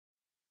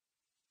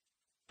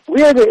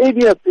We as the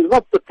ADF is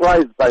not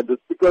surprised by this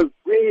because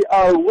we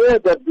are aware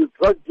that this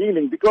drug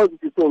dealing, because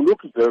it is so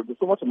lucrative, there's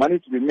so much money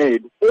to be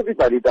made,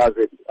 everybody does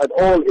it at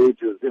all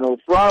ages,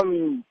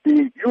 from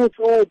the youth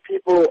to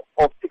people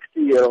of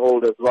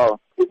 60-year-old as well.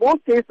 In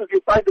most cases,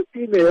 you find a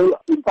female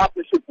in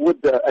partnership with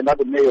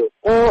another male.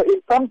 Or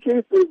in some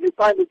cases, you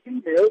find a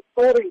female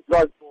storing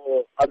drugs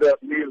for other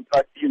male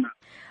drug dealers.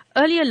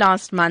 Earlier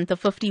last month, a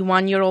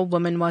 51-year-old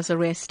woman was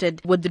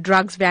arrested with the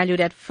drugs valued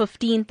at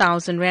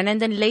 15,000 rand,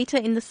 and then later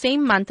in the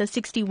same month, a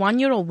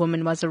 61-year-old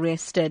woman was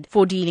arrested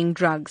for dealing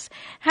drugs.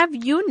 Have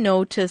you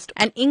noticed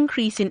an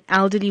increase in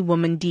elderly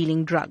women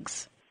dealing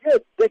drugs?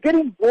 Yes, they get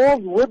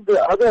involved with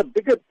the other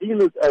bigger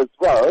dealers as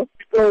well,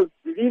 because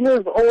the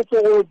dealers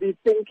also will be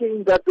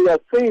thinking that they are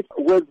safe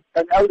with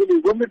an elderly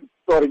woman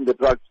storing the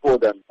drugs for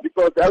them,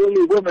 because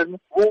elderly women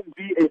won't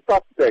be a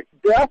suspect.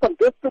 There are some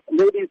desperate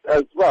ladies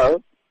as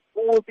well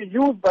who will be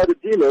used by the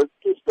dealers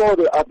to store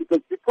the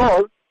articles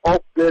because of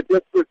their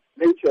desperate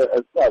nature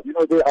as well.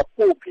 They are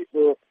poor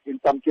people in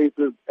some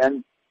cases,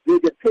 and they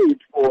get paid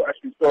for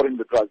actually storing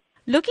the drugs.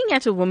 Looking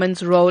at a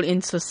woman's role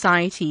in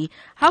society,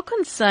 how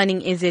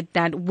concerning is it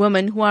that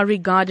women who are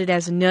regarded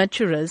as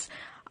nurturers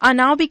are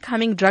now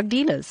becoming drug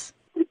dealers?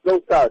 It's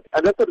so sad,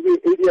 and that's what we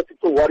ADF are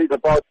so worried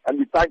about, and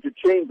we're trying to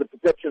change the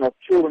perception of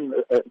children,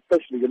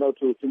 especially,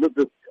 to live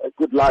this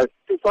good life.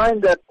 To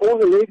find that all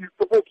the ladies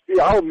are supposed to be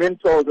our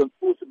mentors and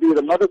supposed to be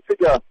the mother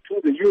figure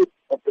to the youth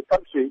of the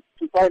country,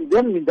 to find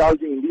them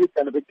indulging in these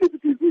kind of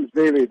activities is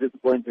very, very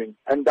disappointing.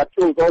 And that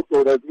shows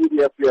also that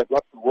ADF, we have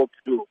lots of work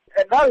to do.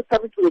 And now it's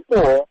coming to the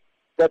fore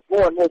that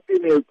more and more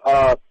females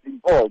are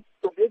involved.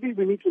 So maybe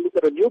we need to look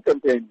at a new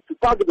campaign to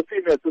target the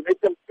females, to make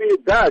them feel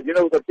bad,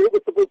 that